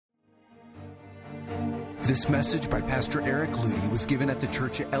This message by Pastor Eric Ludy was given at the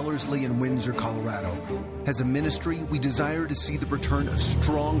church at Ellerslie in Windsor, Colorado. As a ministry, we desire to see the return of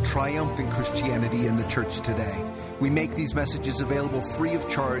strong, triumphant Christianity in the church today. We make these messages available free of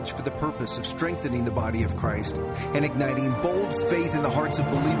charge for the purpose of strengthening the body of Christ and igniting bold faith in the hearts of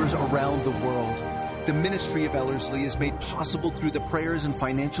believers around the world. The ministry of Ellerslie is made possible through the prayers and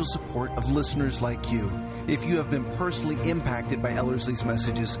financial support of listeners like you. If you have been personally impacted by Ellerslie's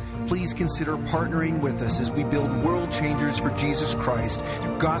messages, please consider partnering with us as we build world changers for Jesus Christ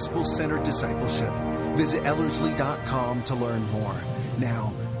through gospel-centered discipleship. Visit Ellerslie.com to learn more.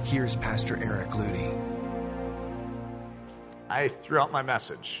 Now, here's Pastor Eric Ludy. I threw out my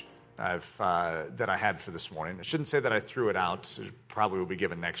message that I had for this morning. I shouldn't say that I threw it out. It probably will be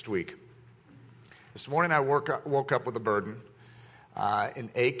given next week. This morning I woke up with a burden, an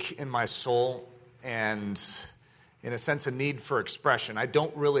ache in my soul, and in a sense a need for expression. I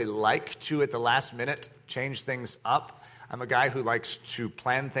don't really like to, at the last minute, change things up. I'm a guy who likes to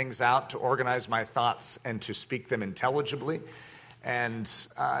plan things out, to organize my thoughts, and to speak them intelligibly. And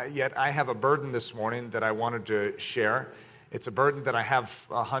yet I have a burden this morning that I wanted to share. It's a burden that I have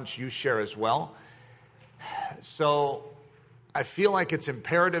a hunch you share as well. So I feel like it's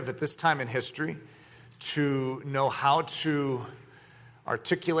imperative at this time in history to know how to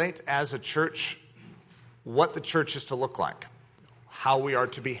articulate as a church what the church is to look like, how we are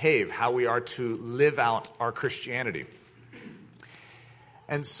to behave, how we are to live out our Christianity.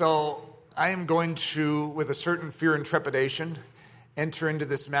 And so I am going to, with a certain fear and trepidation, enter into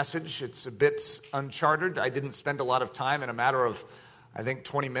this message. It's a bit uncharted. I didn't spend a lot of time. In a matter of, I think,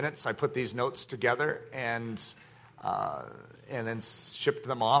 20 minutes, I put these notes together and then shipped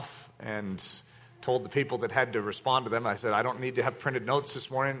them off and told the people that had to respond to them, I said, I don't need to have printed notes this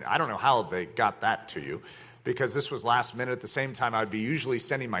morning. I don't know how they got that to you, because this was last minute. At the same time, I'd be usually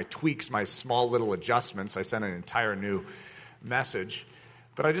sending my tweaks, my small little adjustments. I sent an entire new message.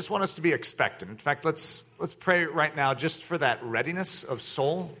 But I just want us to be expectant. In fact, let's pray right now just for that readiness of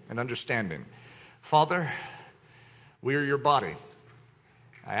soul and understanding. Father, we are your body.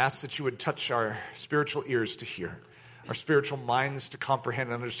 I ask that you would touch our spiritual ears to hear, our spiritual minds to comprehend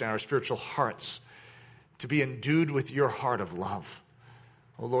and understand, our spiritual hearts to be endued with your heart of love.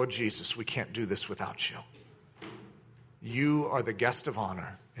 Oh, Lord Jesus, we can't do this without you. You are the guest of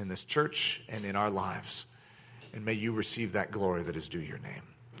honor in this church and in our lives. And may you receive that glory that is due your name.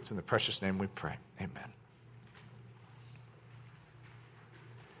 It's in the precious name we pray. Amen.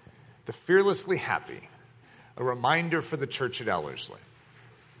 The fearlessly happy, a reminder for the church at Ellerslie.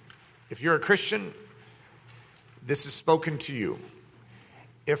 If you're a Christian, this is spoken to you.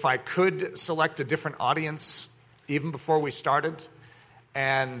 If I could select a different audience even before we started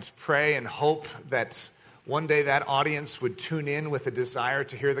and pray and hope that one day that audience would tune in with a desire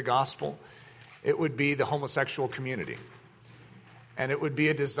to hear the gospel, it would be the homosexual community. And it would be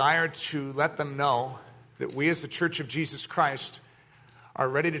a desire to let them know that we as the Church of Jesus Christ are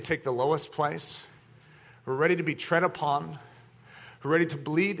ready to take the lowest place. We're ready to be tread upon. We're ready to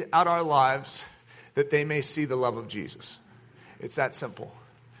bleed out our lives that they may see the love of Jesus. It's that simple.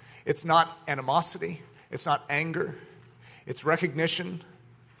 It's not animosity. It's not anger. It's recognition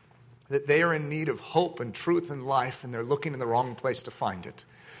that they are in need of hope and truth and life, and they're looking in the wrong place to find it.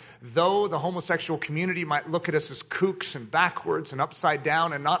 Though the homosexual community might look at us as kooks and backwards and upside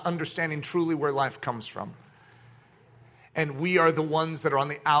down and not understanding truly where life comes from, and we are the ones that are on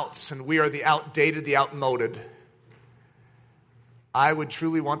the outs, and we are the outdated, the outmoded, I would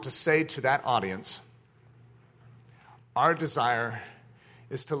truly want to say to that audience, our desire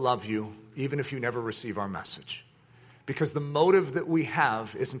is to love you even if you never receive our message. Because the motive that we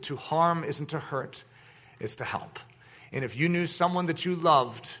have isn't to harm, isn't to hurt, it's to help. And if you knew someone that you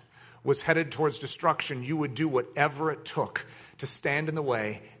loved was headed towards destruction, you would do whatever it took to stand in the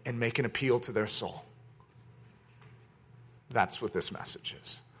way and make an appeal to their soul. That's what this message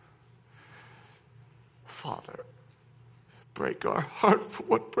is. Father, break our heart for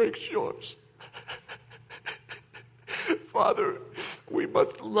what breaks yours. Father, we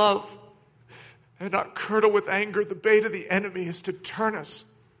must love and not curdle with anger. The bait of the enemy is to turn us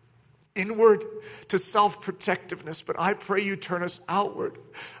inward to self-protectiveness, but I pray you turn us outward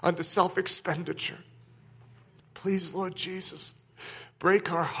unto self-expenditure. Please, Lord Jesus,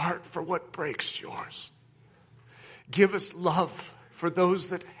 break our heart for what breaks yours. Give us love for those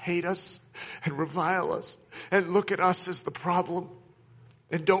that hate us and revile us and look at us as the problem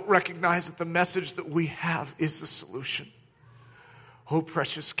and don't recognize that the message that we have is the solution. Oh,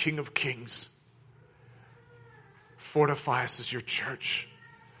 precious King of Kings, fortify us as your church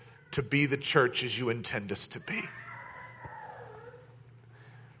to be the church as you intend us to be.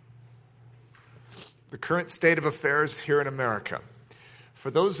 the current state of affairs here in America. For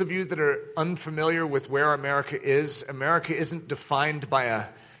those of you that are unfamiliar with where America isn't defined by a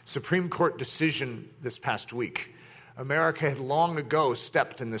Supreme Court decision this past week. America had long ago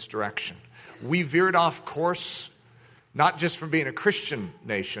stepped in this direction. We veered off course, not just from being a Christian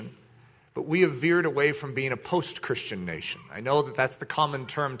nation, but we have veered away from being a post-Christian nation. I know that that's the common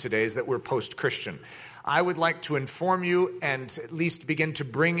term today, is that we're post-Christian. I would like to inform you and at least begin to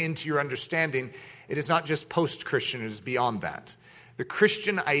bring into your understanding, it is not just post-Christian, it is beyond that. The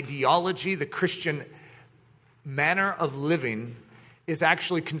Christian ideology, the Christian manner of living is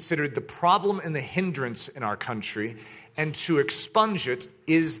actually considered the problem and the hindrance in our country, and to expunge it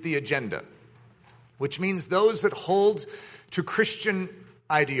is the agenda, which means those that hold to Christian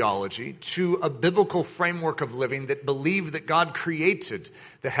ideology, to a biblical framework of living, that believe that God created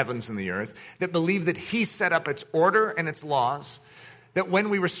the heavens and the earth, that believe that He set up its order and its laws, that when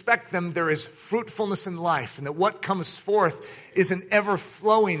we respect them, there is fruitfulness in life, and that what comes forth is an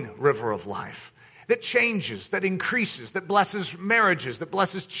ever-flowing river of life that changes, that increases, that blesses marriages, that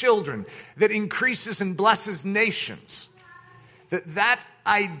blesses children, that increases and blesses nations. That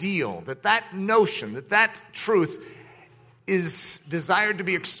ideal, that notion, that truth is desired to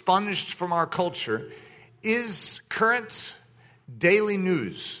be expunged from our culture is current daily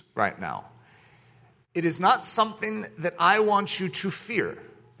news right now. It is not something that I want you to fear.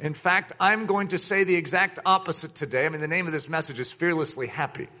 In fact, I'm going to say the exact opposite today. The name of this message is Fearlessly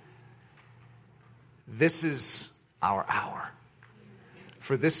Happy. This is our hour.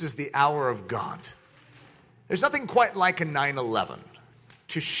 For this is the hour of God. There's nothing quite like a 9/11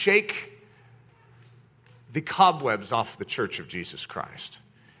 to shake the cobwebs off the Church of Jesus Christ.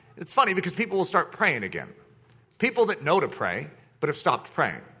 It's funny because people will start praying again. People that know to pray, but have stopped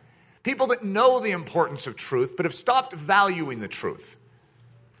praying. People that know the importance of truth, but have stopped valuing the truth.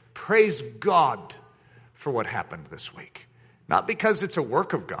 Praise God for what happened this week. Not because it's a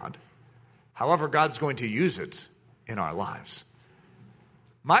work of God. However, God's going to use it in our lives.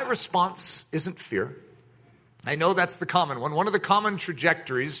 My response isn't fear. I know that's the common one. One of the common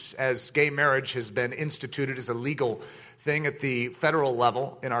trajectories as gay marriage has been instituted as a legal thing at the federal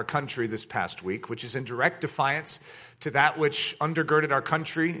level in our country this past week, which is in direct defiance to that which undergirded our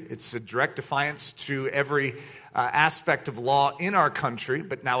country. It's a direct defiance to every aspect of law in our country,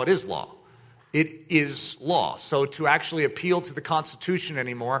 but now it is law. It is law. So to actually appeal to the Constitution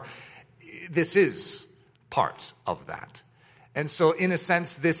anymore, this is part of that. And so, in a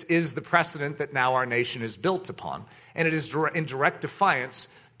sense, this is the precedent that now our nation is built upon. And it is in direct defiance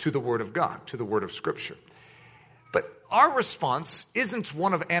to the Word of God, to the Word of Scripture. But our response isn't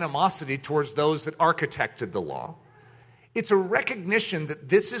one of animosity towards those that architected the law. It's a recognition that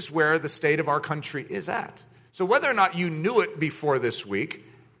this is where the state of our country is at. So whether or not you knew it before this week,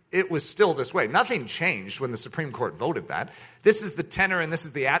 it was still this way. Nothing changed when the Supreme Court voted that. This is the tenor and this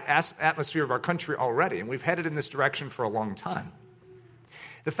is the atmosphere of our country already, and we've headed in this direction for a long time.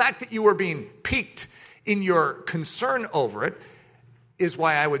 The fact that you are being piqued in your concern over it is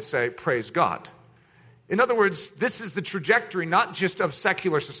why I would say, praise God. In other words, this is the trajectory not just of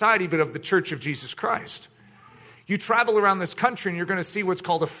secular society, but of the Church of Jesus Christ. You travel around this country and you're going to see what's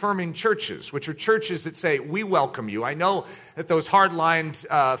called affirming churches, which are churches that say, we welcome you. I know that those hard-lined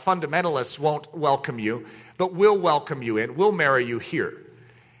fundamentalists won't welcome you, but we'll welcome you in. We'll marry you here.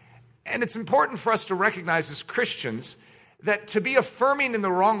 And it's important for us to recognize as Christians that to be affirming in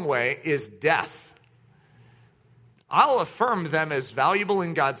the wrong way is death. I'll affirm them as valuable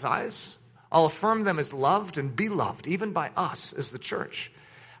in God's eyes. I'll affirm them as loved and beloved, even by us as the church.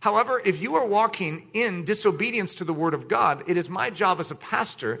 However, if you are walking in disobedience to the Word of God, it is my job as a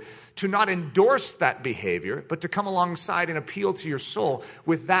pastor to not endorse that behavior, but to come alongside and appeal to your soul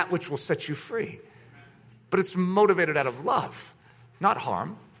with that which will set you free. But it's motivated out of love, not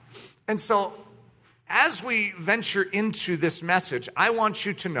harm. And so, as we venture into this message, I want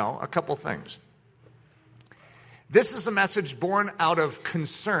you to know a couple things. This is a message born out of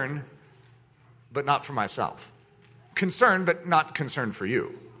concern, but not for myself. Concern, but not concern for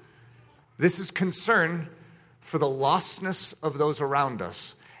you. This is concern for the lostness of those around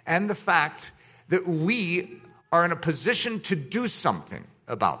us and the fact that we are in a position to do something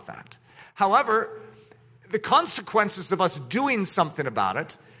about that. However, the consequences of us doing something about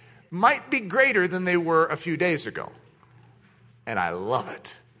it might be greater than they were a few days ago. And I love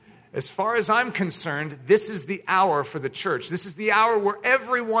it. As far as I'm concerned, this is the hour for the church. This is the hour where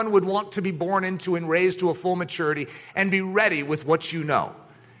everyone would want to be born into and raised to a full maturity and be ready with what you know.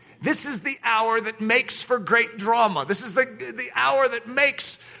 This is the hour that makes for great drama. This is the hour that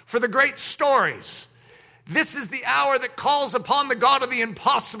makes for the great stories. This is the hour that calls upon the God of the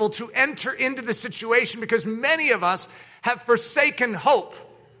impossible to enter into the situation, because many of us have forsaken hope,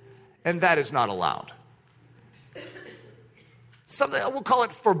 and that is not allowed. Something, we'll call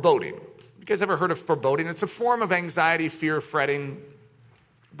it foreboding. You guys ever heard of foreboding? It's a form of anxiety, fear, fretting.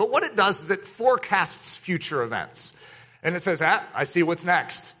 But what it does is it forecasts future events. And it says, I see what's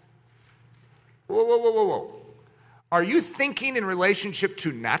next. Whoa. Are you thinking in relationship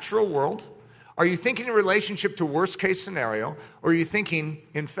to natural world? Are you thinking in relationship to worst case scenario? Or are you thinking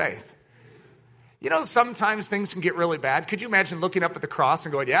in faith? You know, sometimes things can get really bad. Could you imagine looking up at the cross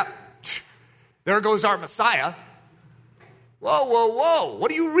and going, there goes our Messiah. Whoa.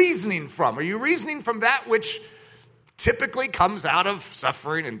 What are you reasoning from? Are you reasoning from that which typically comes out of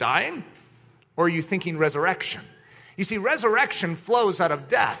suffering and dying? Or are you thinking resurrection? You see, resurrection flows out of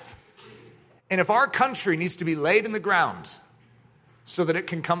death. And if our country needs to be laid in the ground so that it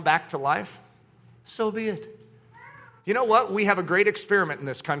can come back to life, so be it. You know what? We have a great experiment in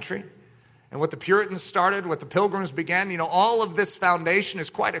this country. And what the Puritans started, what the Pilgrims began, all of this foundation is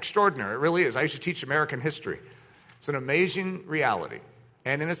quite extraordinary. It really is. I used to teach American history. It's an amazing reality.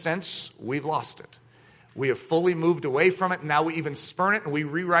 And in a sense, we've lost it. We have fully moved away from it, and now we even spurn it, and we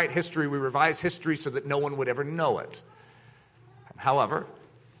rewrite history, we revise history so that no one would ever know it. However,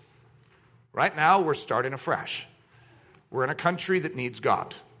 right now we're starting afresh. We're in a country that needs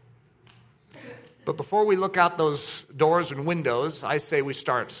God. But before we look out those doors and windows, I say we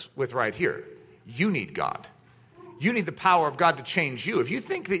start with right here. You need God. You need the power of God to change you. If you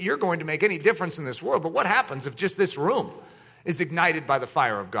think that you're going to make any difference in this world, but what happens if just this room is ignited by the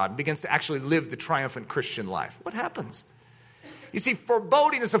fire of God and begins to actually live the triumphant Christian life? What happens? You see,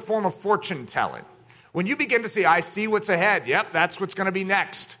 foreboding is a form of fortune telling. When you begin to say, I see what's ahead. Yep, that's what's going to be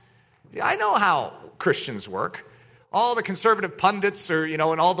next. I know how Christians work. All the conservative pundits and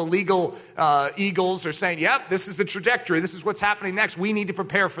all the legal eagles are saying, yep, this is the trajectory. This is what's happening next. We need to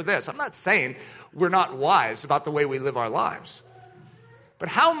prepare for this. I'm not saying we're not wise about the way we live our lives. But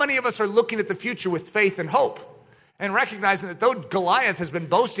how many of us are looking at the future with faith and hope and recognizing that though Goliath has been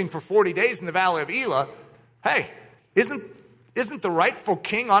boasting for 40 days in the valley of Elah, hey, isn't the rightful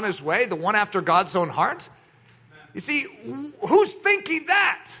king on his way, the one after God's own heart? You see, who's thinking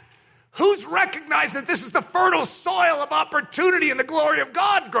that? Who's recognizing that this is the fertile soil of opportunity and the glory of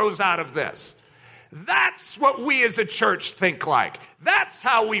God grows out of this? That's what we as a church think like. That's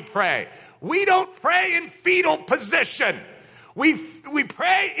how we pray. We don't pray in fetal position. We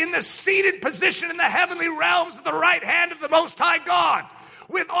pray in the seated position in the heavenly realms at the right hand of the Most High God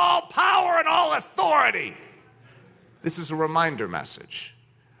with all power and all authority. This is a reminder message,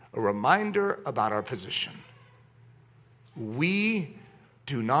 a reminder about our position. We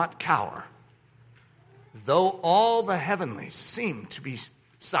do not cower. Though all the heavenlies seem to be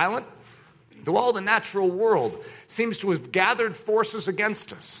silent, though all the natural world seems to have gathered forces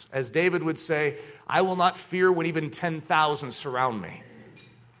against us, as David would say, I will not fear when even 10,000 surround me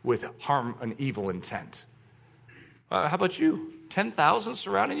with harm and evil intent. How about you? 10,000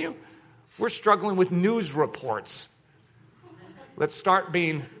 surrounding you? We're struggling with news reports. Let's start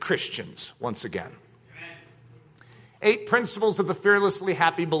being Christians once again. 8 principles of the fearlessly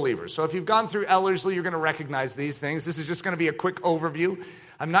happy believer. So if you've gone through Ellerslie, you're going to recognize these things. This is just going to be a quick overview.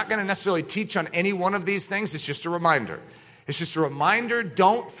 I'm not going to necessarily teach on any one of these things. It's just a reminder. It's just a reminder,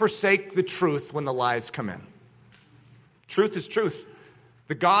 don't forsake the truth when the lies come in. Truth is truth.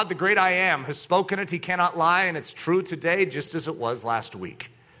 The God, the great I am, has spoken it. He cannot lie, and it's true today just as it was last week.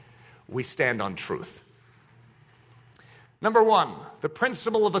 We stand on truth. Number 1, the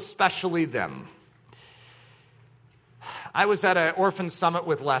principle of especially them. I was at an orphan summit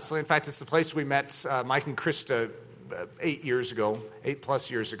with Leslie. In fact, it's the place we met Mike and Krista 8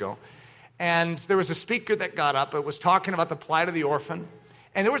 plus years ago. And there was a speaker that got up. It was talking about the plight of the orphan.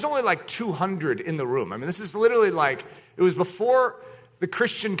 And there was only like 200 in the room. I mean, this is literally like, it was before the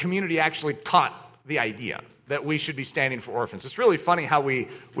Christian community actually caught the idea that we should be standing for orphans. It's really funny how we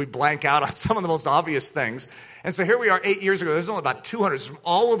blank out on some of the most obvious things. And so here we are 8 years ago. There's only about 200 from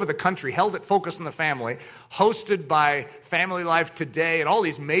all over the country, held at Focus on the Family, hosted by Family Life Today and all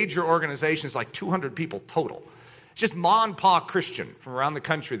these major organizations, like 200 people total. It's just ma and pa Christian from around the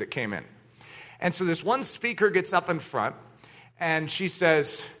country that came in. And so this one speaker gets up in front, and she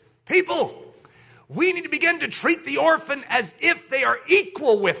says, people, we need to begin to treat the orphan as if they are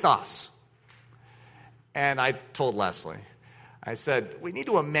equal with us. And I told Leslie, I said, we need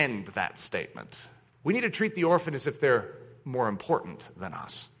to amend that statement. We need to treat the orphan as if they're more important than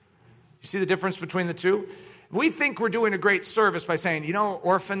us. You see the difference between the two? We think we're doing a great service by saying, you know,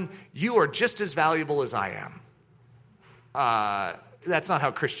 orphan, you are just as valuable as I am. That's not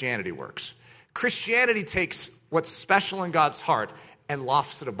how Christianity works. Christianity takes what's special in God's heart and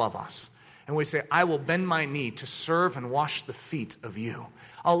lofts it above us. And we say, I will bend my knee to serve and wash the feet of you.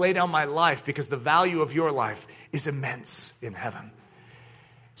 I'll lay down my life because the value of your life is immense in heaven.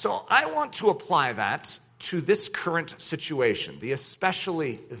 So I want to apply that to this current situation, the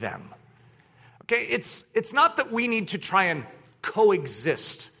especially them. Okay, it's not that we need to try and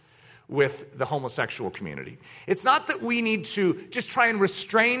coexist with the homosexual community. It's not that we need to just try and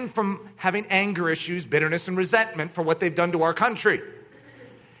restrain from having anger issues, bitterness, and resentment for what they've done to our country.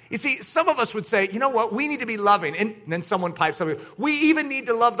 You see, some of us would say, you know what, we need to be loving. And then someone pipes up, we even need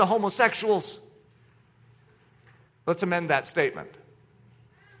to love the homosexuals. Let's amend that statement.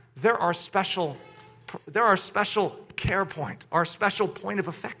 There are special care point, our special point of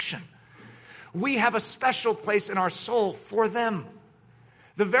affection. We have a special place in our soul for them.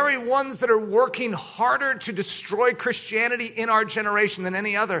 The very ones that are working harder to destroy Christianity in our generation than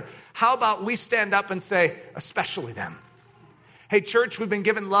any other. How about we stand up and say, especially them? Hey, church, we've been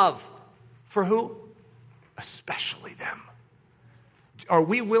given love. For who? Especially them. Are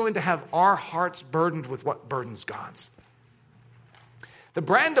we willing to have our hearts burdened with what burdens God's? The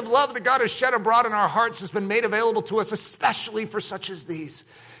brand of love that God has shed abroad in our hearts has been made available to us, especially for such as these.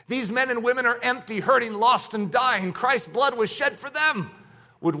 These men and women are empty, hurting, lost, and dying. Christ's blood was shed for them.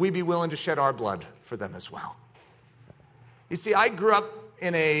 Would we be willing to shed our blood for them as well? You see, I grew up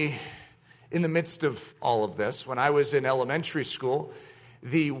in the midst of all of this. When I was in elementary school,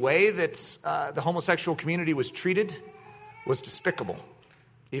 the way that the homosexual community was treated was despicable,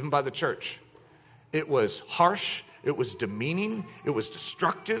 even by the church. It was harsh, it was demeaning, it was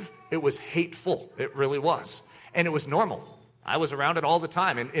destructive, it was hateful. It really was. And it was normal. I was around it all the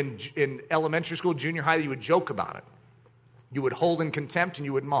time. In elementary school, junior high, you would joke about it. You would hold in contempt and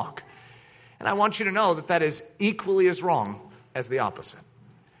you would mock. And I want you to know that that is equally as wrong as the opposite.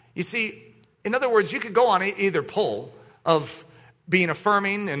 You see, in other words, you could go on either pole of being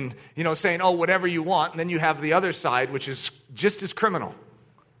affirming and, saying, oh, whatever you want, and then you have the other side, which is just as criminal.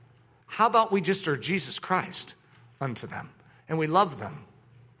 How about we just are Jesus Christ unto them, and we love them,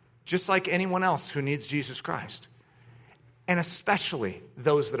 just like anyone else who needs Jesus Christ? And especially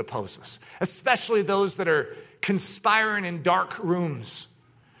those that oppose us, especially those that are conspiring in dark rooms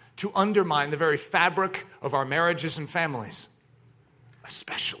to undermine the very fabric of our marriages and families,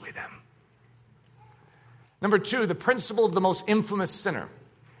 especially them. Number 2, the principle of the most infamous sinner.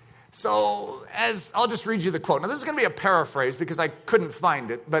 So, I'll just read you the quote. Now, this is going to be a paraphrase because I couldn't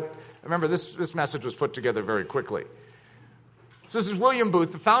find it, but remember, this message was put together very quickly. So this is William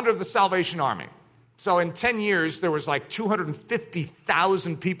Booth, the founder of the Salvation Army. So in 10 years, there was like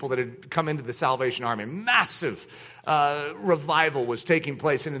 250,000 people that had come into the Salvation Army. Massive revival was taking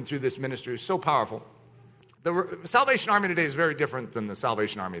place in and through this ministry. It was so powerful. The Salvation Army today is very different than the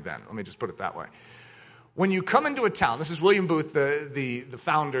Salvation Army then. Let me just put it that way. When you come into a town, this is William Booth, the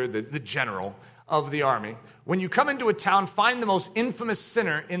founder, the general of the army. When you come into a town, find the most infamous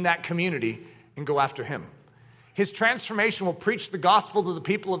sinner in that community and go after him. His transformation will preach the gospel to the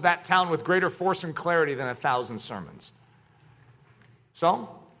people of that town with greater force and clarity than 1,000 sermons. So,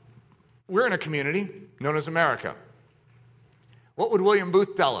 we're in a community known as America. What would William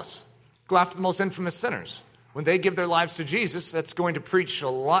Booth tell us? Go after the most infamous sinners. When they give their lives to Jesus, that's going to preach a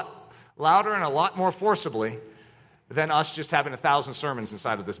lot louder and a lot more forcibly than us just having 1,000 sermons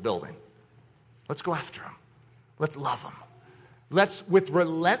inside of this building. Let's go after them. Let's love them. Let's, with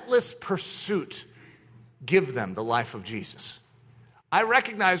relentless pursuit, give them the life of Jesus. I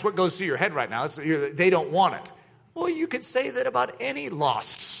recognize what goes through your head right now. They don't want it. Well, you could say that about any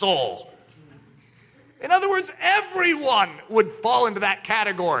lost soul. In other words, everyone would fall into that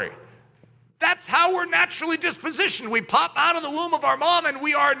category. That's how we're naturally dispositioned. We pop out of the womb of our mom and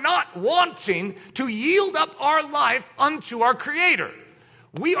we are not wanting to yield up our life unto our Creator.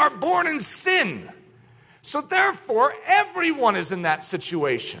 We are born in sin. So therefore, everyone is in that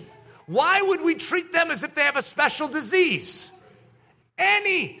situation. Why would we treat them as if they have a special disease?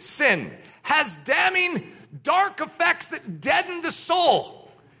 Any sin has damning, dark effects that deaden the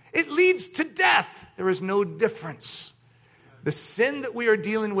soul. It leads to death. There is no difference. The sin that we are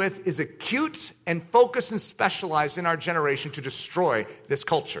dealing with is acute and focused and specialized in our generation to destroy this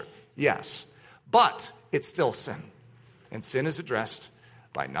culture. Yes, but it's still sin. And sin is addressed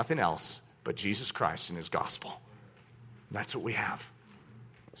by nothing else but Jesus Christ and His gospel. That's what we have.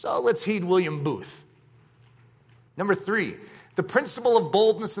 So let's heed William Booth. Number 3, the principle of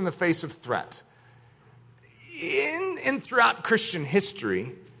boldness in the face of threat. In throughout Christian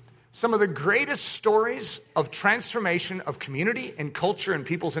history, some of the greatest stories of transformation of community and culture in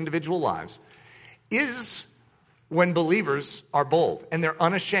people's individual lives is when believers are bold and they're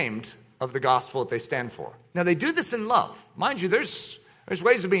unashamed of the gospel that they stand for. Now, they do this in love. Mind you, there's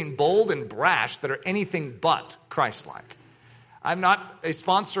ways of being bold and brash that are anything but Christ-like. I'm not a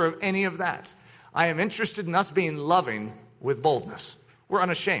sponsor of any of that. I am interested in us being loving with boldness. We're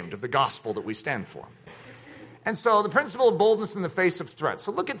unashamed of the gospel that we stand for. And so the principle of boldness in the face of threat.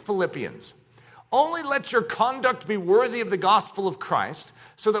 So look at Philippians. Only let your conduct be worthy of the gospel of Christ,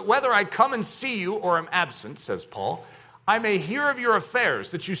 so that whether I come and see you or am absent, says Paul, I may hear of your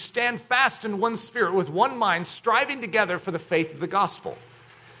affairs, that you stand fast in one spirit, with one mind, striving together for the faith of the gospel,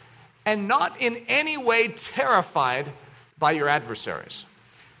 and not in any way terrified by your adversaries.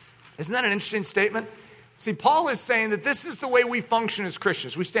 Isn't that an interesting statement? See, Paul is saying that this is the way we function as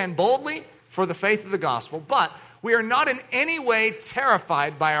Christians. We stand boldly for the faith of the gospel, but we are not in any way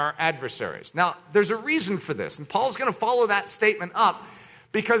terrified by our adversaries. Now, there's a reason for this, and Paul's going to follow that statement up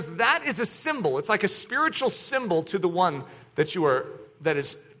because that is a symbol. It's like a spiritual symbol to the one that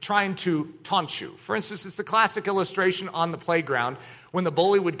is trying to taunt you. For instance, it's the classic illustration on the playground when the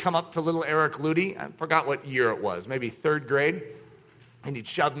bully would come up to little Eric Ludy. I forgot what year it was, maybe third grade, and he'd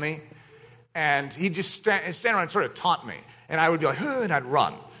shove me, and he'd just stand around and sort of taunt me, and I would be like, and I'd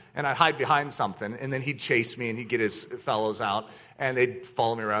run. And I'd hide behind something, and then he'd chase me, and he'd get his fellows out, and they'd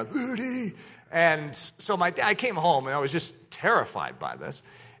follow me around, Ludy. And so I came home, and I was just terrified by this.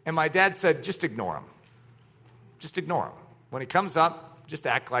 And my dad said, just ignore him. Just ignore him. When he comes up, just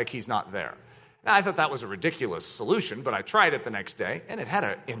act like he's not there. Now, I thought that was a ridiculous solution, but I tried it the next day, and it had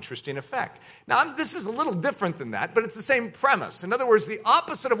an interesting effect. Now, this is a little different than that, but it's the same premise. In other words, the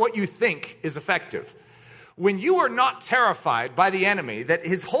opposite of what you think is effective. When you are not terrified by the enemy, that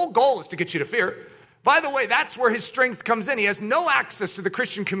his whole goal is to get you to fear. By the way, that's where his strength comes in. He has no access to the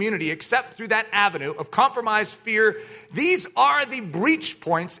Christian community except through that avenue of compromise, fear. These are the breach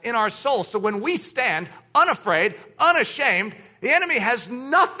points in our soul. So when we stand unafraid, unashamed, the enemy has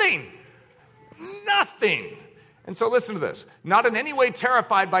nothing. Nothing. And so listen to this. Not in any way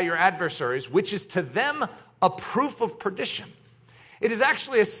terrified by your adversaries, which is to them a proof of perdition. It is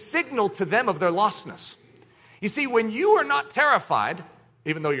actually a signal to them of their lostness. You see, when you are not terrified,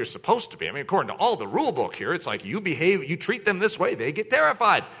 even though you're supposed to be, I mean, according to all the rule book here, it's like you treat them this way, they get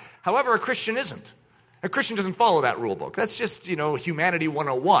terrified. However, a Christian isn't. A Christian doesn't follow that rule book. That's just, humanity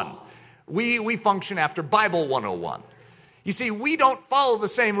 101. We function after Bible 101. You see, we don't follow the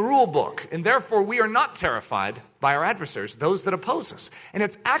same rule book, and therefore we are not terrified by our adversaries, those that oppose us. And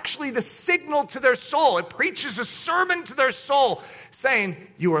it's actually the signal to their soul. It preaches a sermon to their soul saying,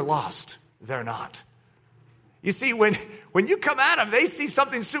 you are lost, they're not. You see, when you come at them, they see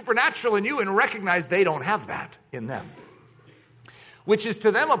something supernatural in you and recognize they don't have that in them, which is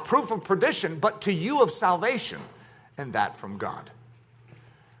to them a proof of perdition, but to you of salvation, and that from God.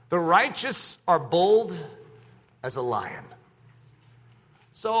 The righteous are bold as a lion.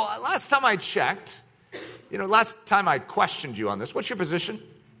 So last time I checked, last time I questioned you on this, what's your position?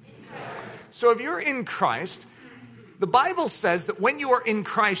 So if you're in Christ, the Bible says that when you are in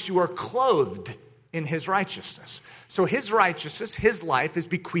Christ, you are clothed in his righteousness. So his righteousness, his life is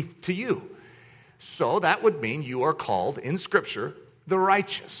bequeathed to you. So that would mean you are called in Scripture the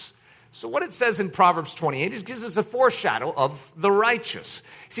righteous. So what it says in Proverbs 28 is gives us a foreshadow of the righteous.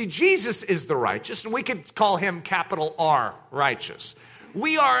 See, Jesus is the righteous, and we could call him capital R, righteous.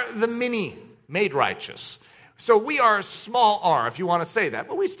 We are the mini made righteous. So we are small r, if you want to say that,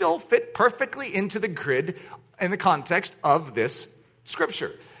 but we still fit perfectly into the grid in the context of this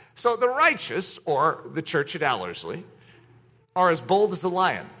Scripture. So the righteous, or the church at Ellerslie, are as bold as a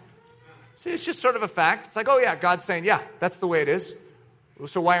lion. See, it's just sort of a fact. It's like, oh yeah, God's saying, yeah, that's the way it is.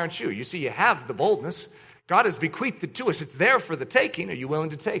 So why aren't you? You see, you have the boldness. God has bequeathed it to us. It's there for the taking. Are you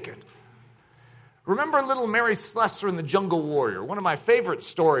willing to take it? Remember little Mary Slessor in The Jungle Warrior? One of my favorite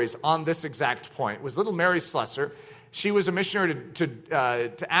stories on this exact point was little Mary Slessor. She was a missionary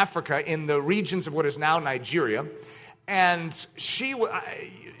to Africa in the regions of what is now Nigeria. And she's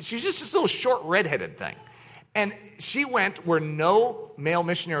just this little short redheaded thing. And she went where no male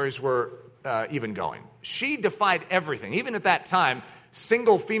missionaries were even going. She defied everything. Even at that time,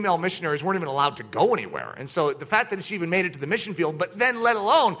 single female missionaries weren't even allowed to go anywhere. And so the fact that she even made it to the mission field, but then let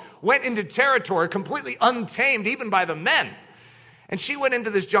alone went into territory completely untamed even by the men. And she went into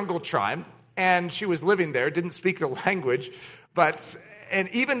this jungle tribe, and she was living there, didn't speak the language, and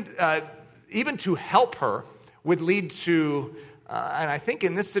even to help her would lead to, and I think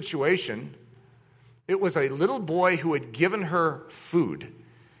in this situation, it was a little boy who had given her food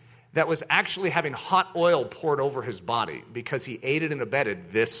that was actually having hot oil poured over his body because he aided and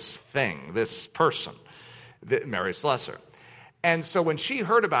abetted this person, Mary Slessor. And so when she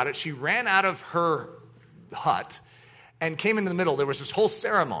heard about it, she ran out of her hut and came into the middle. There was this whole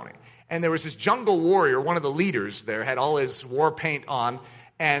ceremony. and there was this jungle warrior, one of the leaders there, had all his war paint on,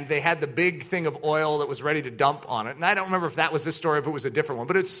 and they had the big thing of oil that was ready to dump on it. And I don't remember if that was this story, if it was a different one,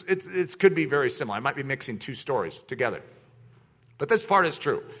 but it could be very similar. I might be mixing two stories together. But this part is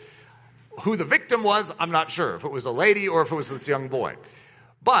true. Who the victim was, I'm not sure, if it was a lady or if it was this young boy.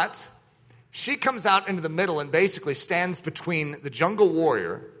 But she comes out into the middle and basically stands between the jungle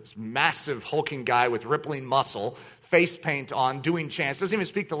warrior, this massive hulking guy with rippling muscle, face paint on, doing chants, doesn't even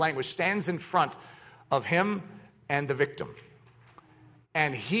speak the language, stands in front of him and the victim.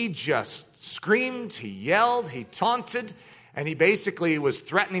 And he just screamed, he yelled, he taunted, and he basically was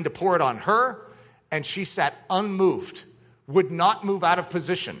threatening to pour it on her, and she sat unmoved, would not move out of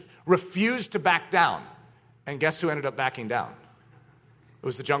position, refused to back down. And guess who ended up backing down? It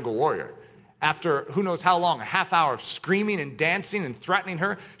was the jungle warrior. After who knows how long, a half hour of screaming and dancing and threatening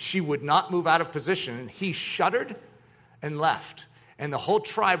her, she would not move out of position. And he shuddered and left. And the whole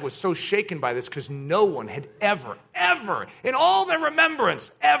tribe was so shaken by this because no one had ever, in all their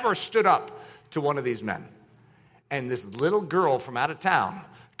remembrance, ever stood up to one of these men. And this little girl from out of town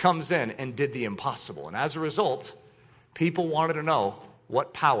comes in and did the impossible. And as a result, people wanted to know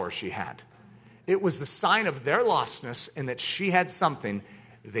what power she had. It was the sign of their lostness and that she had something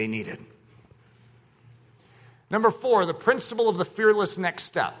they needed. Number 4, the principle of the fearless next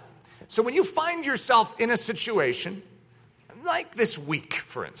step. So when you find yourself in a situation, like this week,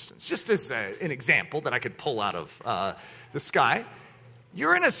 for instance, just as an example that I could pull out of the sky,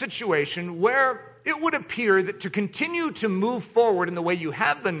 you're in a situation where it would appear that to continue to move forward in the way you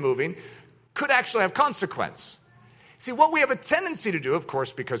have been moving could actually have consequence. See, what we have a tendency to do, of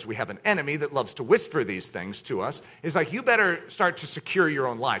course, because we have an enemy that loves to whisper these things to us, is like, you better start to secure your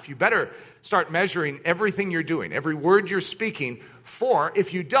own life. You better start measuring everything you're doing, every word you're speaking, for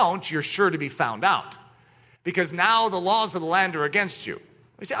if you don't, you're sure to be found out. Because now the laws of the land are against you.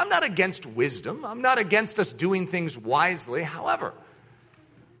 You see, I'm not against wisdom. I'm not against us doing things wisely. However,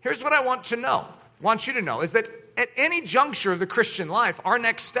 here's what I want you to know, is that at any juncture of the Christian life, our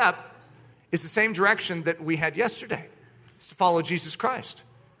next step is the same direction that we had yesterday. It's to follow Jesus Christ.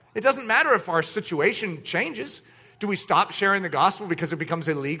 It doesn't matter if our situation changes. Do we stop sharing the gospel because it becomes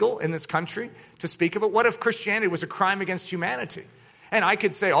illegal in this country to speak of it? What if Christianity was a crime against humanity? And I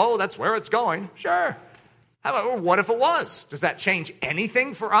could say, oh, that's where it's going. Sure. However, what if it was? Does that change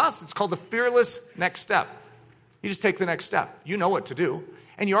anything for us? It's called the fearless next step. You just take the next step. You know what to do.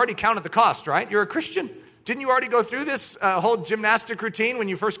 And you already counted the cost, right? You're a Christian. Didn't you already go through this whole gymnastic routine when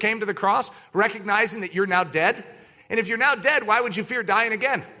you first came to the cross, recognizing that you're now dead? And if you're now dead, why would you fear dying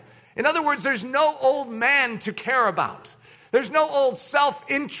again? In other words, there's no old man to care about. There's no old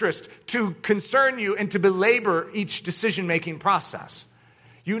self-interest to concern you and to belabor each decision-making process.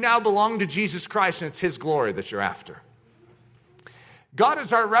 You now belong to Jesus Christ, and it's His glory that you're after. God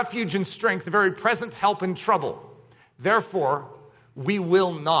is our refuge and strength, the very present help in trouble. Therefore, we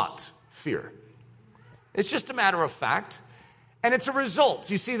will not fear. It's just a matter of fact, and it's a result.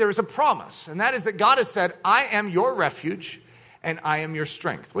 You see, there is a promise, and that is that God has said, I am your refuge, and I am your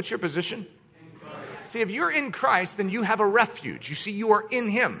strength. What's your position? See, if you're in Christ, then you have a refuge. You see, you are in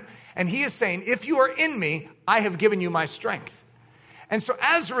Him, and He is saying, if you are in me, I have given you my strength. And so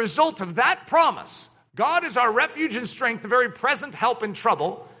as a result of that promise, God is our refuge and strength, the very present help in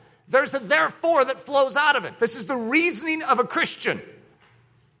trouble. There's a therefore that flows out of it. This is the reasoning of a Christian.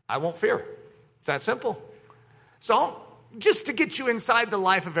 I won't fear. It's that simple. So, just to get you inside the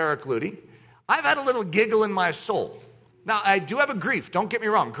life of Eric Ludy, I've had a little giggle in my soul. Now, I do have a grief. Don't get me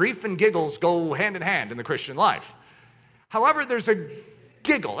wrong. Grief and giggles go hand in hand in the Christian life. However, there's a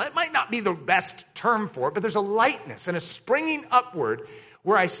giggle. That might not be the best term for it, but there's a lightness and a springing upward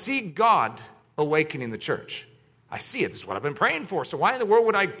where I see God awakening the church. I see it. This is what I've been praying for. So why in the world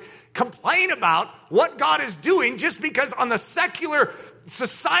would I complain about what God is doing just because on the secular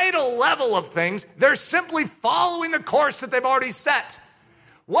societal level of things, they're simply following the course that they've already set?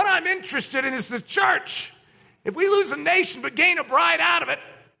 What I'm interested in is the church. If we lose a nation but gain a bride out of it,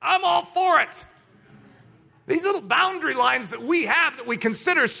 I'm all for it. These little boundary lines that we have that we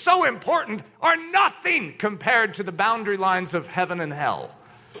consider so important are nothing compared to the boundary lines of heaven and hell.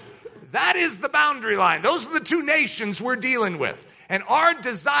 That is the boundary line. Those are the two nations we're dealing with. And our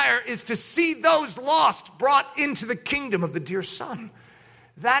desire is to see those lost brought into the kingdom of the dear Son.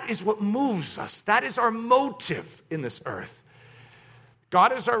 That is what moves us. That is our motive in this earth.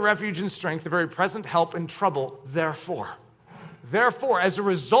 God is our refuge and strength, the very present help in trouble. Therefore, as a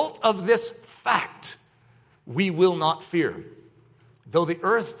result of this fact, we will not fear. Though the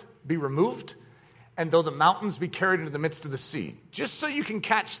earth be removed, and though the mountains be carried into the midst of the sea. Just so you can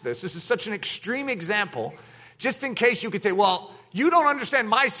catch this is such an extreme example, just in case you could say, well, You don't understand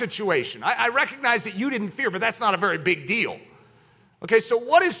my situation. I recognize that you didn't fear, but that's not a very big deal. Okay, so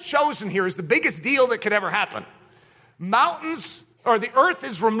what is chosen here is the biggest deal that could ever happen. Mountains, or the earth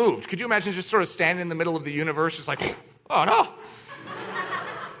is removed. Could you imagine just sort of standing in the middle of the universe? It's like, oh no.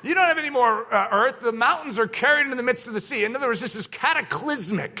 You don't have any more earth. The mountains are carried into the midst of the sea. In other words, this is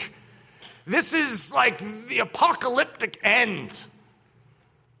cataclysmic. This is like the apocalyptic end.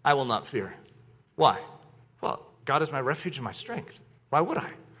 I will not fear. Why? Well, God is my refuge and my strength. Why would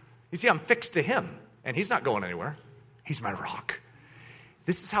I? You see, I'm fixed to him, and he's not going anywhere. He's my rock.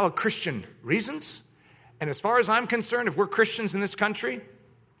 This is how a Christian reasons. And as far as I'm concerned, if we're Christians in this country,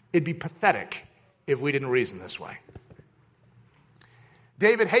 it'd be pathetic if we didn't reason this way.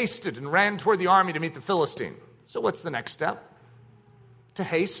 David hasted and ran toward the army to meet the Philistine. So what's the next step? To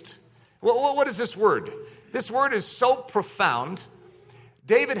haste. Well, what is this word? This word is so profound.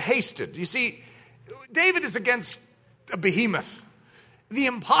 David hasted. You see, David is against a behemoth, the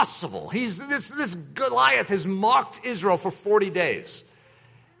impossible. This Goliath has mocked Israel for 40 days.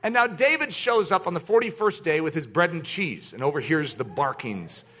 And now David shows up on the 41st day with his bread and cheese and overhears the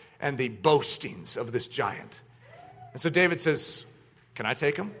barkings and the boastings of this giant. And so David says, can I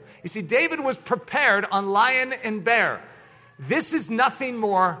take him? You see, David was prepared on lion and bear. This is nothing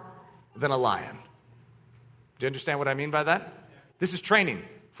more than a lion. Do you understand what I mean by that? This is training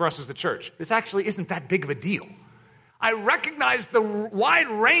for us as the church. This actually isn't that big of a deal. I recognize the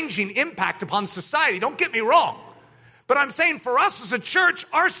wide-ranging impact upon society. Don't get me wrong. But I'm saying for us as a church,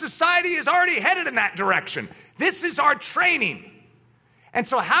 our society is already headed in that direction. This is our training. And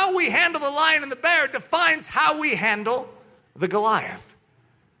so how we handle the lion and the bear defines how we handle the Goliath,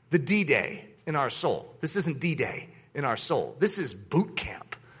 the D-Day in our soul. This isn't D-Day in our soul. This is boot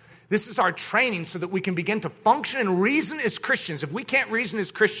camp. This is our training so that we can begin to function and reason as Christians. If we can't reason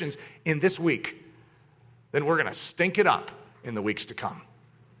as Christians in this week, then we're going to stink it up in the weeks to come.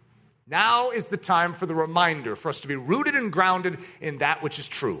 Now is the time for the reminder for us to be rooted and grounded in that which is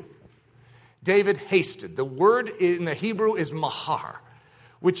true. David hasted. The word in the Hebrew is mahar,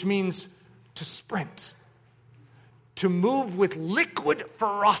 which means to sprint, to move with liquid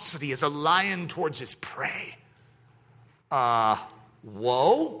ferocity as a lion towards his prey. Whoa?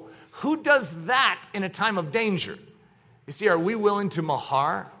 Who does that in a time of danger? You see, are we willing to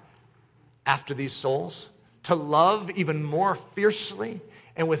mahar after these souls? To love even more fiercely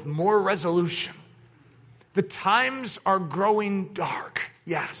and with more resolution? The times are growing dark,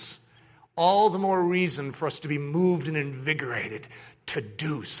 yes. All the more reason for us to be moved and invigorated to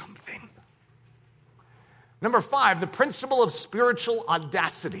do something. Number 5, the principle of spiritual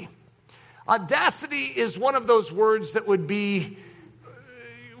audacity. Audacity is one of those words that would be,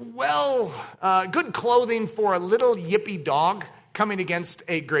 good clothing for a little yippy dog coming against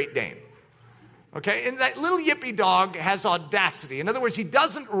a Great Dane. Okay, and that little yippy dog has audacity. In other words, he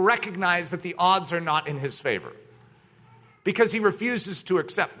doesn't recognize that the odds are not in his favor because he refuses to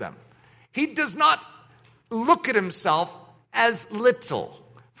accept them. He does not look at himself as little.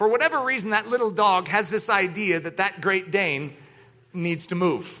 For whatever reason, that little dog has this idea that that Great Dane needs to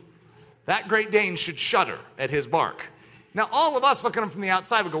move. That Great Dane should shudder at his bark. Now, all of us looking at him from the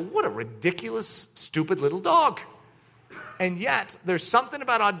outside would go, what a ridiculous, stupid little dog. And yet, there's something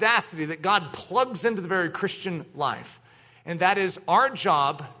about audacity that God plugs into the very Christian life. And that is, our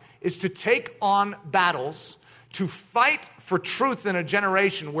job is to take on battles, to fight for truth in a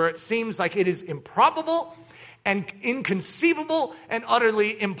generation where it seems like it is improbable and inconceivable and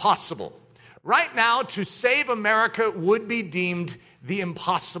utterly impossible. Right now, to save America would be deemed the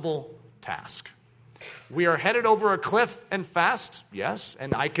impossible task. We are headed over a cliff and fast, yes,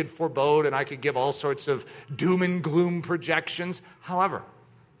 and I could forebode and I could give all sorts of doom and gloom projections. However,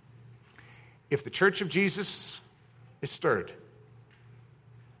 if the Church of Jesus is stirred,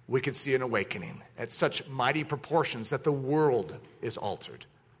 we could see an awakening at such mighty proportions that the world is altered.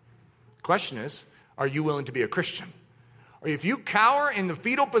 The question is, are you willing to be a Christian? Or if you cower in the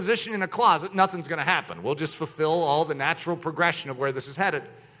fetal position in a closet, nothing's going to happen. We'll just fulfill all the natural progression of where this is headed.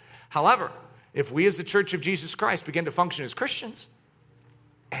 However, if we as the Church of Jesus Christ begin to function as Christians,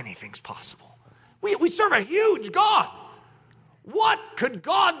 anything's possible. We serve a huge God. What could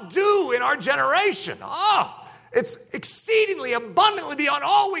God do in our generation? Oh, it's exceedingly abundantly beyond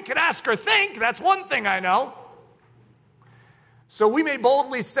all we could ask or think. That's one thing I know. So we may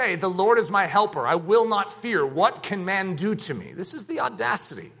boldly say, the Lord is my helper. I will not fear. What can man do to me? This is the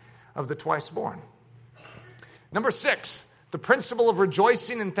audacity of the twice born. Number 6, the principle of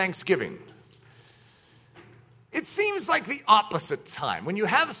rejoicing and thanksgiving. It seems like the opposite time. When you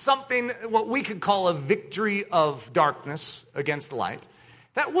have something, what we could call a victory of darkness against light,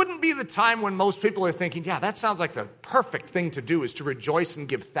 That wouldn't be the time when most people are thinking, yeah, that sounds like the perfect thing to do is to rejoice and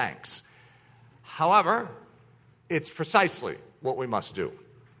give thanks. However, it's precisely what we must do.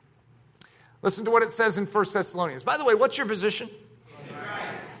 Listen to what it says in 1 Thessalonians. By the way, what's your position?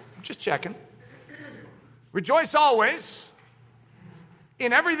 Just checking. Rejoice always.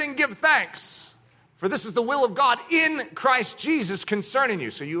 In everything give thanks. For this is the will of God in Christ Jesus concerning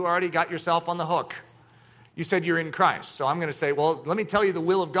you. So you already got yourself on the hook. You said you're in Christ. So I'm going to say, well, let me tell you the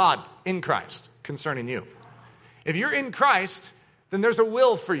will of God in Christ concerning you. If you're in Christ, then there's a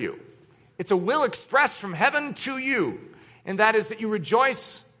will for you. It's a will expressed from heaven to you. And that is that you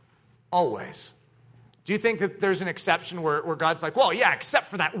rejoice always. Do you think that there's an exception where God's like, well, yeah, except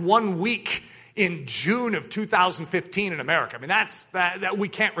for that 1 week in June of 2015 in America. I mean, that we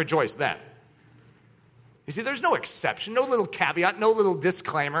can't rejoice then. You see, there's no exception, no little caveat, no little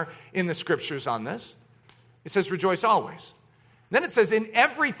disclaimer in the scriptures on this. It says rejoice always. Then it says in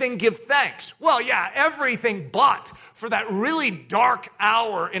everything give thanks. Well, yeah, everything but for that really dark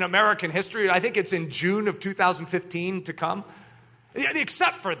hour in American history. I think it's in June of 2015 to come.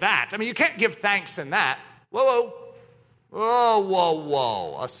 Except for that. I mean, you can't give thanks in that. Whoa.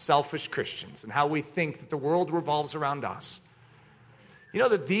 Us selfish Christians and how we think that the world revolves around us. You know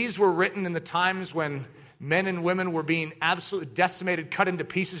that these were written in the times when men and women were being absolutely decimated, cut into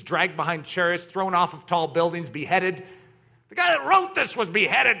pieces, dragged behind chariots, thrown off of tall buildings, beheaded. The guy that wrote this was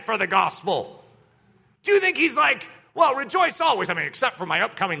beheaded for the gospel. Do you think he's like, well, rejoice always? I mean, except for my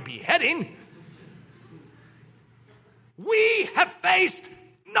upcoming beheading. We have faced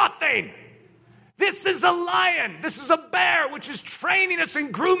nothing. This is a lion. This is a bear, which is training us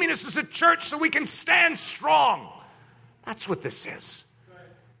and grooming us as a church so we can stand strong. That's what this is.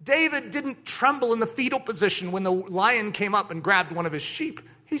 David didn't tremble in the fetal position when the lion came up and grabbed one of his sheep.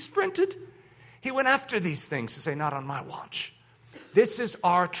 He sprinted. He went after these things to say, not on my watch. This is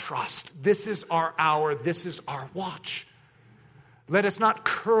our trust. This is our hour. This is our watch. Let us not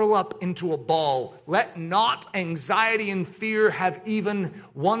curl up into a ball. Let not anxiety and fear have even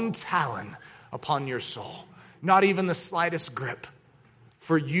one talon upon your soul, not even the slightest grip.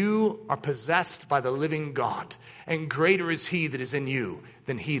 For you are possessed by the living God, and greater is he that is in you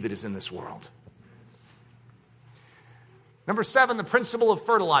than he that is in this world. Number 7, the principle of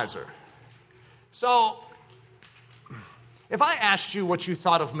fertilizer. So, if I asked you what you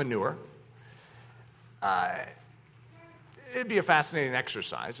thought of manure, it'd be a fascinating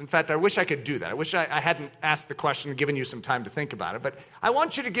exercise. In fact, I wish I could do that. I wish I hadn't asked the question and given you some time to think about it. But I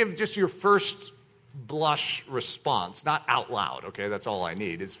want you to give just your first blush response, not out loud, okay? That's all I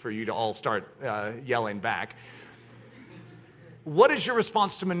need is for you to all start yelling back. What is your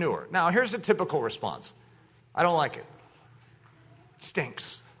response to manure? Now, here's a typical response. I don't like it. It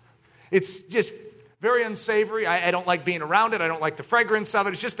stinks. It's just very unsavory. I don't like being around it. I don't like the fragrance of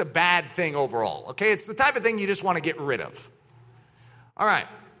it. It's just a bad thing overall, okay? It's the type of thing you just want to get rid of. All right.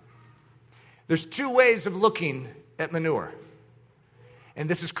 There's 2 ways of looking at manure. And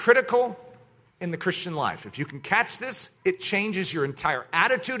this is critical in the Christian life. If you can catch this, it changes your entire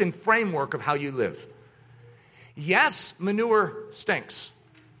attitude and framework of how you live. Yes, manure stinks.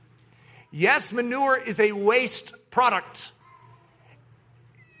 Yes, manure is a waste product.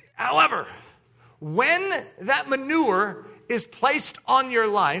 However, when that manure is placed on your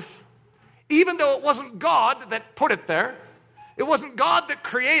life, even though it wasn't God that put it there, it wasn't God that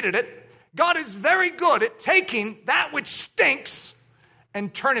created it, God is very good at taking that which stinks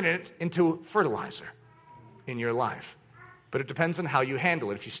and turning it into fertilizer in your life. But it depends on how you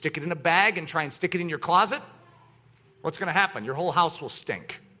handle it. If you stick it in a bag and try and stick it in your closet, what's going to happen? Your whole house will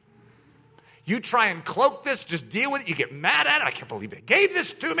stink. You try and cloak this, just deal with it. You get mad at it. I can't believe they gave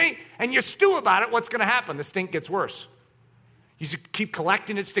this to me. And you stew about it. What's going to happen? The stink gets worse. You just keep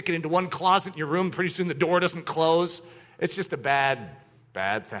collecting it, stick it into one closet in your room. Pretty soon the door doesn't close. It's just a bad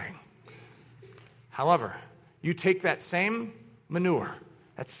thing. However, you take that same manure,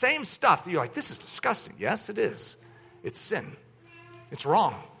 that same stuff that you're like, this is disgusting. Yes, it is. It's sin. It's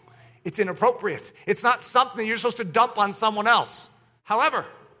wrong. It's inappropriate. It's not something you're supposed to dump on someone else. However,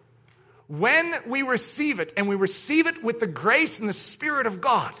 when we receive it, and we receive it with the grace and the Spirit of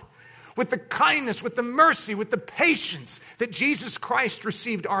God, with the kindness, with the mercy, with the patience that Jesus Christ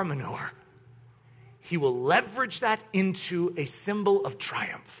received our manure, he will leverage that into a symbol of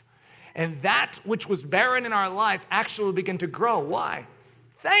triumph. And that which was barren in our life actually will begin to grow. Why?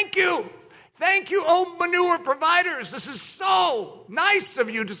 Thank you. Thank you, oh manure providers. This is so nice of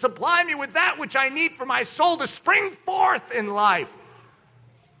you to supply me with that which I need for my soul to spring forth in life.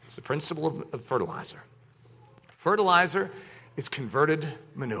 It's the principle of fertilizer. Fertilizer is converted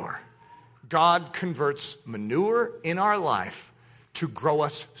manure. God converts manure in our life to grow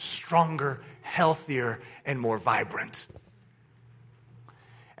us stronger, healthier, and more vibrant.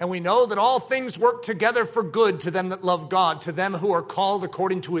 And we know that all things work together for good to them that love God, to them who are called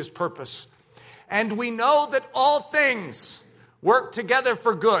according to his purpose. And we know that all things work together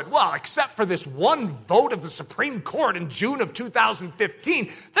for good. Well, except for this one vote of the Supreme Court in June of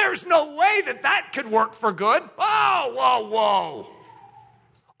 2015. There's no way that that could work for good. Whoa, whoa, whoa.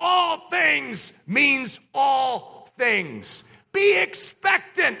 All things means all things. Be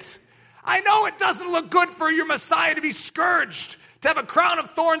expectant. I know it doesn't look good for your Messiah to be scourged, to have a crown of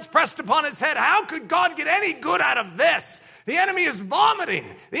thorns pressed upon his head. How could God get any good out of this? The enemy is vomiting.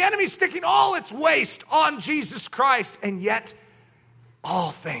 The enemy is sticking all its waste on Jesus Christ. And yet,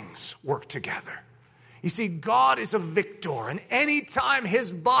 all things work together. You see, God is a victor. And any time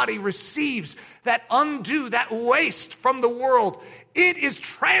his body receives that undue, that waste from the world, it is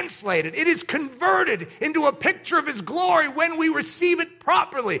translated, it is converted into a picture of his glory when we receive it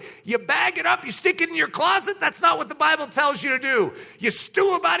properly. You bag it up, you stick it in your closet. That's not what the Bible tells you to do. You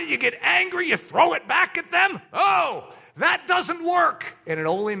stew about it, you get angry, you throw it back at them. Oh, that doesn't work. And it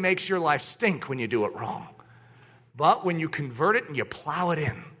only makes your life stink when you do it wrong. But when you convert it and you plow it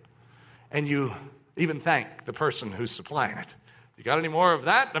in, and you even thank the person who's supplying it. You got any more of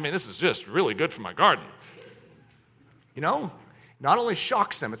that? I mean, this is just really good for my garden. You know, not only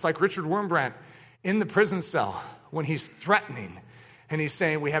shocks them, it's like Richard Wurmbrand in the prison cell when he's threatening and he's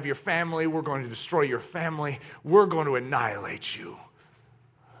saying, we have your family, we're going to destroy your family, we're going to annihilate you.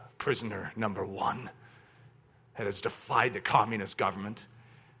 Prisoner number one that has defied the communist government.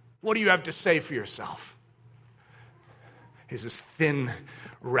 What do you have to say for yourself? He's this thin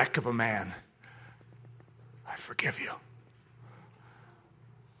wreck of a man. I forgive you.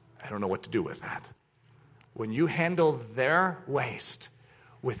 I don't know what to do with that. When you handle their waste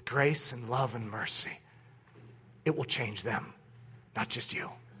with grace and love and mercy, it will change them, not just you.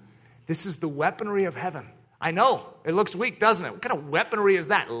 This is the weaponry of heaven. I know, it looks weak, doesn't it? What kind of weaponry is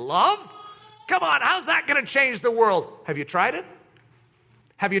that? Love? Come on, how's that going to change the world? Have you tried it?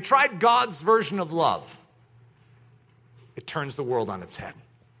 Have you tried God's version of love? It turns the world on its head.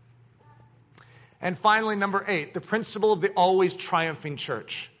 And finally, number 8, the principle of the always triumphing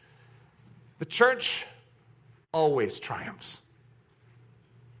church. The church always triumphs.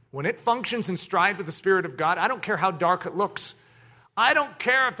 When it functions in stride with the Spirit of God, I don't care how dark it looks. I don't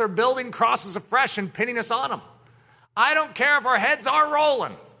care if they're building crosses afresh and pinning us on them. I don't care if our heads are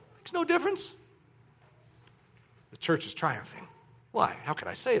rolling. Makes no difference. The church is triumphing. Why? How could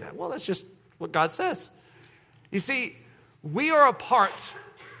I say that? Well, that's just what God says. You see, we are a part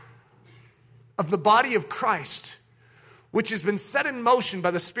of the body of Christ, which has been set in motion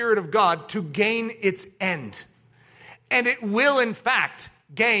by the Spirit of God to gain its end. And it will, in fact,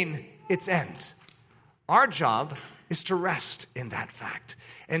 gain its end. Our job is to rest in that fact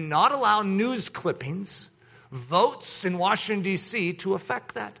and not allow news clippings, votes in Washington, D.C. to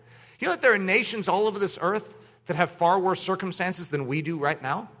affect that. You know that there are nations all over this earth that have far worse circumstances than we do right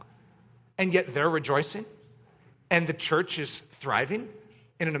now, and yet they're rejoicing, and the church is thriving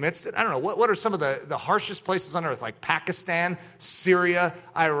in and amidst it? I don't know, what are some of the harshest places on earth, like Pakistan, Syria,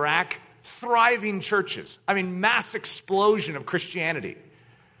 Iraq? Thriving churches. I mean, mass explosion of Christianity.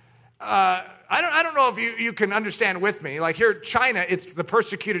 I don't know if you can understand with me. Like here, China, it's the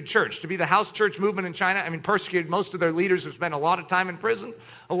persecuted church. To be the house church movement in China, I mean, persecuted. Most of their leaders have spent a lot of time in prison.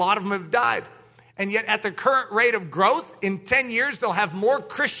 A lot of them have died. And yet at the current rate of growth, in 10 years, they'll have more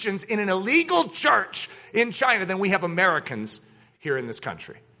Christians in an illegal church in China than we have Americans here in this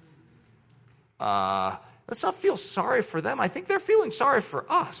country. Let's not feel sorry for them. I think they're feeling sorry for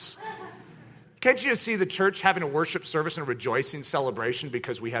us. Can't you just see the church having a worship service and a rejoicing celebration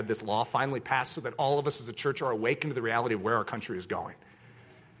because we had this law finally passed so that all of us as a church are awakened to the reality of where our country is going?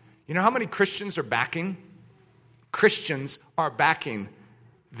 You know how many Christians are backing? Christians are backing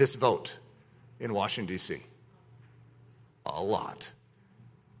this vote in Washington, D.C. A lot.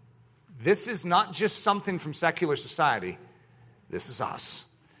 This is not just something from secular society. This is us.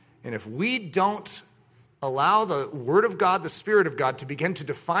 And if we don't allow the Word of God, the Spirit of God, to begin to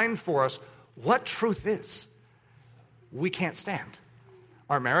define for us what truth is, we can't stand.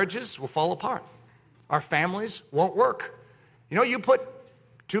 Our marriages will fall apart. Our families won't work. You know, you put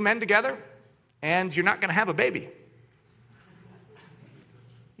two men together and you're not going to have a baby.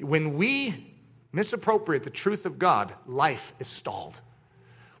 When we misappropriate the truth of God, life is stalled.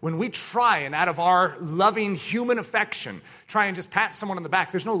 When we try and out of our loving human affection, try and just pat someone on the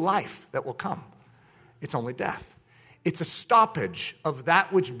back, there's no life that will come. It's only death. It's a stoppage of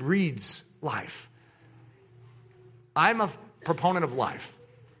that which breeds life. I'm a proponent of life.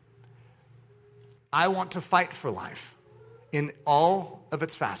 I want to fight for life. in all of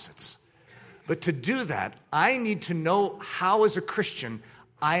its facets. But to do that, I need to know how, as a Christian,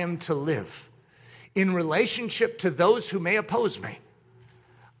 I am to live in relationship to those who may oppose me.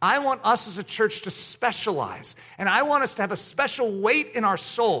 I want us as a church to specialize, and I want us to have a special weight in our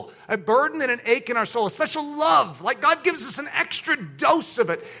soul, a burden and an ache in our soul, a special love, like God gives us an extra dose of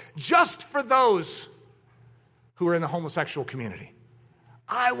it just for those who are in the homosexual community.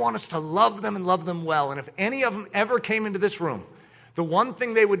 I want us to love them and love them well, and if any of them ever came into this room, the one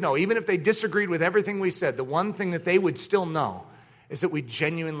thing they would know, even if they disagreed with everything we said, the one thing that they would still know is that we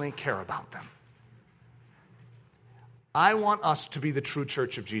genuinely care about them. I want us to be the true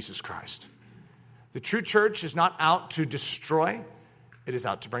church of Jesus Christ. The true church is not out to destroy, it is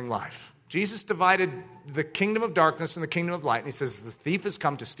out to bring life. Jesus divided the kingdom of darkness and the kingdom of light, and he says the thief has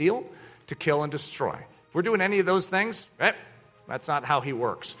come to steal, to kill, and destroy. If we're doing any of those things, that's not how he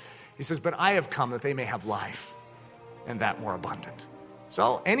works. He says, but I have come that they may have life, and that more abundant.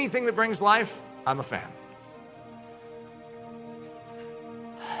 So anything that brings life, I'm a fan.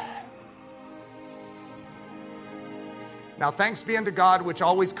 Now thanks be unto God, which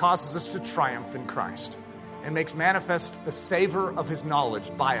always causes us to triumph in Christ and makes manifest the savor of his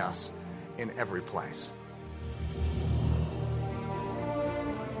knowledge by us in every place.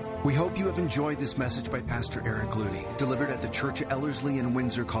 We hope you have enjoyed this message by Pastor Eric Ludy, delivered at the Church of Ellerslie in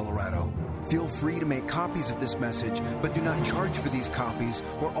Windsor, Colorado. Feel free to make copies of this message, but do not charge for these copies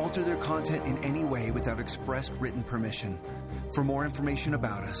or alter their content in any way without expressed written permission. For more information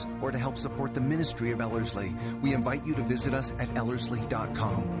about us or to help support the ministry of Ellerslie, we invite you to visit us at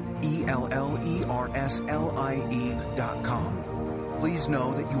ellerslie.com, ELLERSLIE.com. Please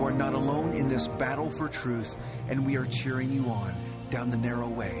know that you are not alone in this battle for truth, and we are cheering you on down the narrow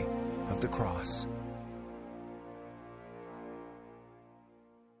way of the cross.